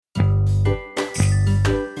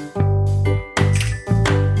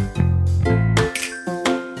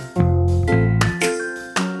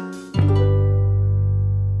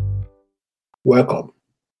Welcome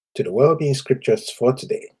to the Wellbeing Scriptures for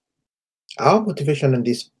today. Our motivation in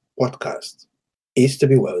this podcast is to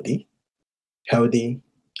be wealthy, healthy,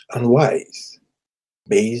 and wise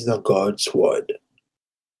based on God's Word,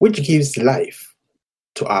 which gives life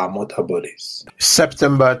to our mortal bodies.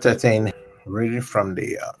 September 13, reading from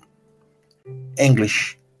the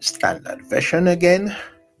English Standard Version again.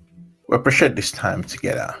 We appreciate this time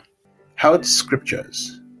together. Health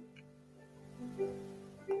Scriptures.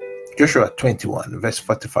 Joshua 21, verse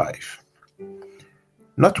 45.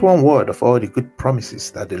 Not one word of all the good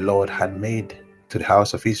promises that the Lord had made to the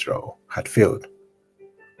house of Israel had failed.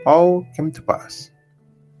 All came to pass.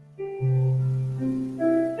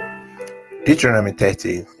 Deuteronomy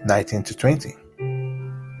 30, 19-20.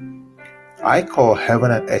 I call heaven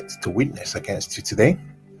and earth to witness against you today,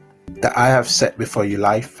 that I have set before you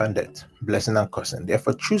life and death, blessing and cursing.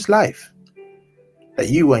 Therefore choose life, that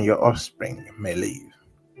you and your offspring may live,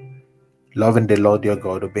 loving the Lord your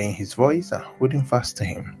God, obeying his voice and holding fast to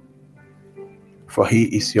him. For he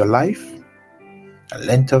is your life and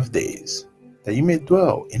length of days, that you may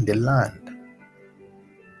dwell in the land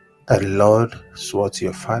that the Lord swore to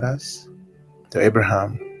your fathers, to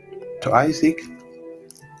Abraham, to Isaac,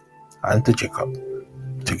 and to Jacob,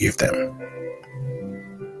 to give them.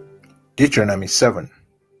 Deuteronomy 7,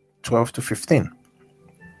 12-15.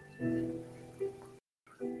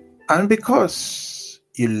 And because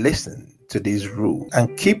you listen to these rules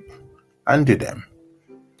and keep and do them,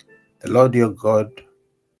 the Lord your God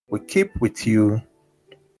will keep with you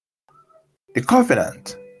the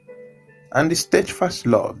covenant and the steadfast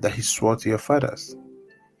love that he swore to your fathers.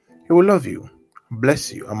 He will love you,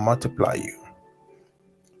 bless you, and multiply you.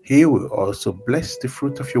 He will also bless the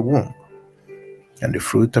fruit of your womb and the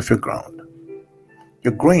fruit of your ground,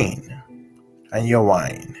 your grain and your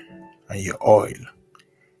wine and your oil,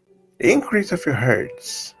 the increase of your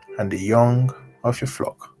herds and the young of your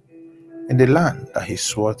flock, in the land that he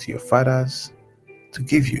swore to your fathers to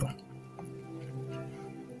give you.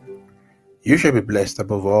 You shall be blessed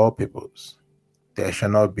above all peoples. There shall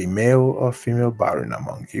not be male or female barren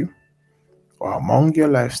among you, or among your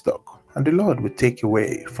livestock, and the Lord will take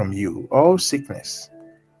away from you all sickness,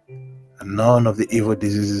 and none of the evil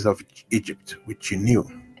diseases of Egypt which you knew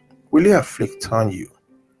will he afflict on you,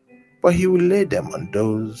 but he will lay them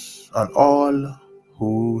on all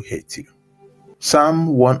who hate you. Psalm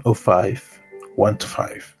 105,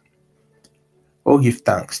 1-5. Oh, give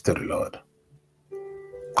thanks to the Lord.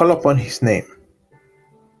 Call upon his name.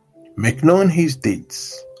 Make known his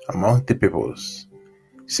deeds among the peoples.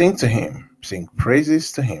 Sing to him, sing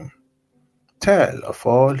praises to him. Tell of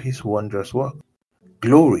all his wondrous work.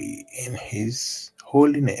 Glory in his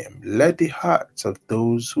holy name. Let the hearts of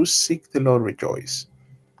those who seek the Lord rejoice.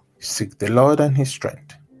 Seek the Lord and his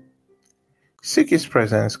strength. Seek his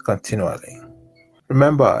presence continually.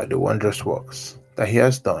 Remember the wondrous works that he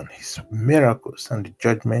has done, his miracles and the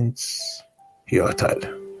judgments he uttered.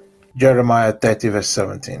 Jeremiah 30, verse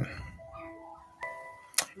 17.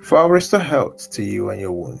 For I will restore health to you and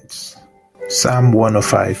your wounds. Psalm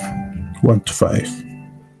 105, 1-5.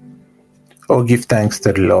 Oh, give thanks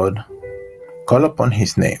to the Lord. Call upon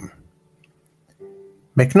his name.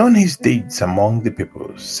 Make known his deeds among the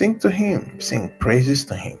peoples. Sing to him, sing praises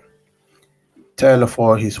to him. Tell of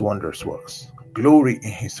all his wondrous works. Glory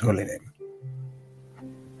in his holy name.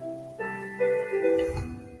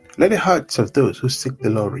 Let the hearts of those who seek the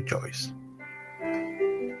Lord rejoice.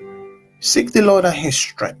 Seek the Lord and his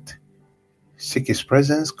strength. Seek his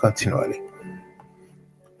presence continually.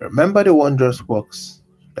 Remember the wondrous works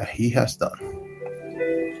that he has done,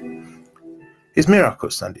 his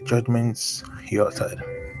miracles and the judgments he uttered.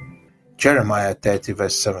 Jeremiah 30,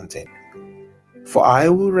 verse 17. For I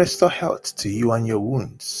will restore health to you and your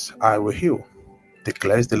wounds. I will heal,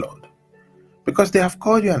 declares the Lord. Because they have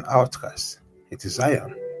called you an outcast, it is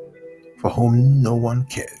Zion, for whom no one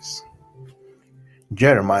cares.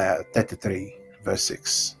 Jeremiah 33, verse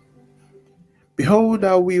 6. Behold,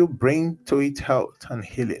 I will bring to it health and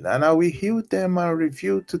healing, and I will heal them and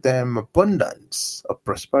reveal to them abundance of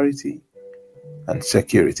prosperity and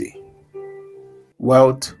security.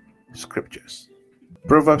 Wealth Scriptures.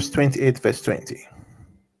 Proverbs 28, verse 20.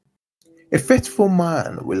 A faithful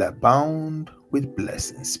man will abound with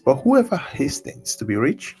blessings, but whoever hastens to be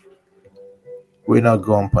rich will not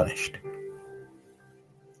go unpunished.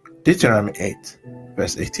 Deuteronomy 8,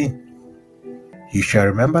 verse 18. You shall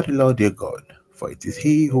remember the Lord your God, for it is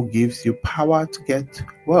he who gives you power to get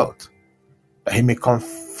wealth, that he may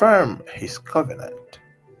confirm his covenant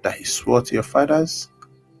that he swore to your fathers,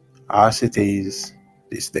 as it is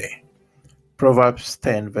this day. Proverbs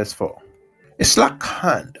 10, verse 4. A slack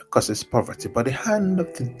hand causes poverty, but the hand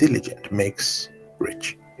of the diligent makes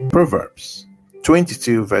rich. Proverbs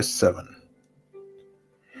 22 verse 7.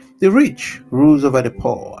 The rich rules over the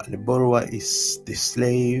poor, and the borrower is the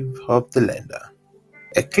slave of the lender.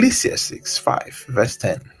 Ecclesiastes 5 verse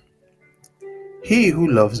 10. He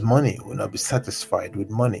who loves money will not be satisfied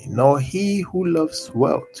with money, nor he who loves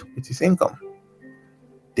wealth with his income.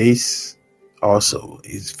 This also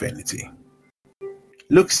is vanity.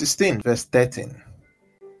 Luke 16 verse 13.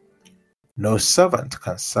 No servant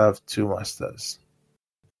can serve two masters.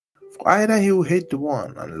 For either he will hate the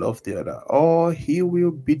one and love the other, or he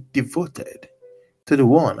will be devoted to the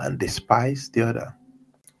one and despise the other.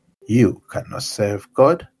 You cannot serve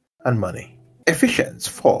God and money. Ephesians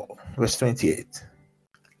 4 verse 28.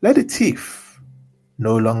 Let the thief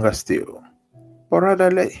no longer steal, but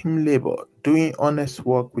rather let him labor, doing honest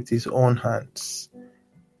work with his own hands,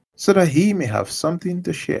 so that he may have something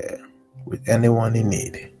to share with anyone in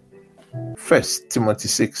need. 1 Timothy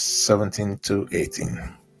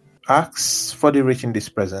 6:17-18. Ask for the rich in this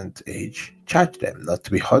present age, charge them not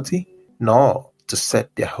to be haughty, nor to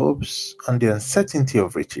set their hopes on the uncertainty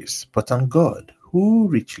of riches, but on God, who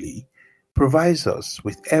richly provides us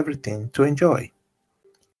with everything to enjoy.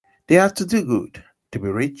 They are to do good, to be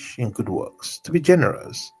rich in good works, to be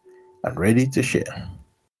generous, and ready to share.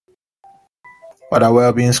 What are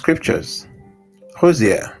well-being scriptures?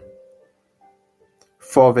 Hosea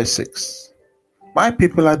 4 verse 6. My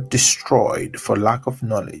people are destroyed for lack of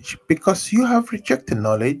knowledge. Because you have rejected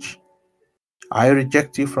knowledge, I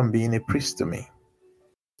reject you from being a priest to me.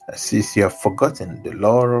 And since you have forgotten the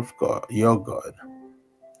law of God, your God,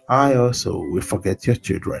 I also will forget your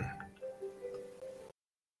children.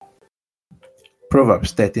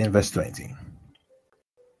 Proverbs 13 verse 20.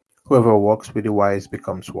 Whoever walks with the wise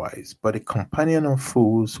becomes wise, but a companion of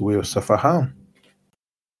fools will suffer harm.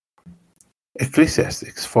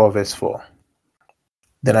 Ecclesiastes 4 verse 4.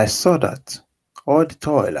 Then I saw that all the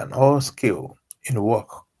toil and all skill in work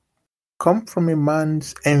come from a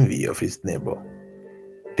man's envy of his neighbor.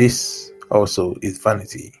 This also is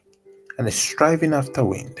vanity, and a striving after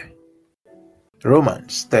wind.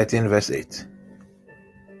 Romans 13 verse 8.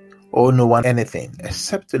 Owe no one anything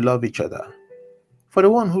except to love each other, for the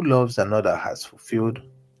one who loves another has fulfilled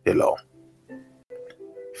the law.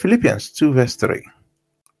 Philippians 2 verse 3.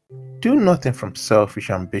 Do nothing from selfish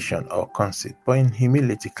ambition or conceit, but in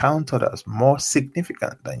humility count others more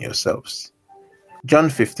significant than yourselves. John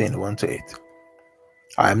 15 1-8.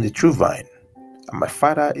 I am the true vine, and my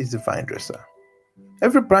Father is the vine dresser.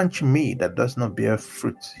 Every branch in me that does not bear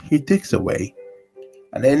fruit, he takes away,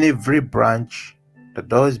 and every branch that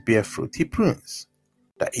does bear fruit, he prunes,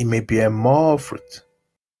 that it may bear more fruit.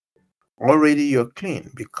 Already you are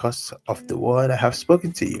clean because of the word I have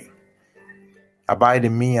spoken to you. Abide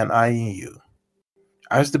in me and I in you.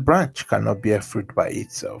 As the branch cannot bear fruit by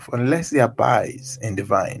itself unless it abides in the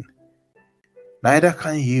vine, neither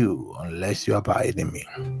can you unless you abide in me.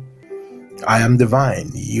 I am the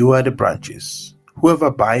vine, you are the branches. Whoever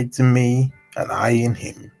abides in me and I in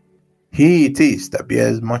him, he it is that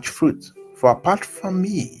bears much fruit, for apart from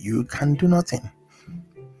me you can do nothing.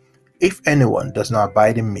 If anyone does not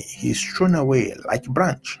abide in me, he is thrown away like a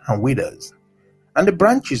branch and withers, and the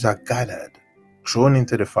branches are gathered, thrown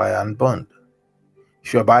into the fire and burned.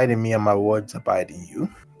 If you abide in me and my words abide in you,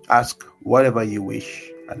 ask whatever you wish,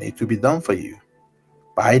 and it will be done for you.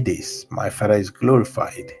 By this my Father is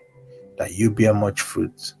glorified, that you bear much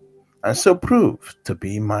fruit, and so prove to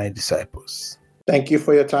be my disciples. Thank you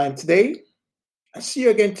for your time today. I'll see you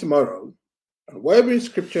again tomorrow on Wellbeing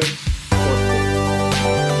Scriptures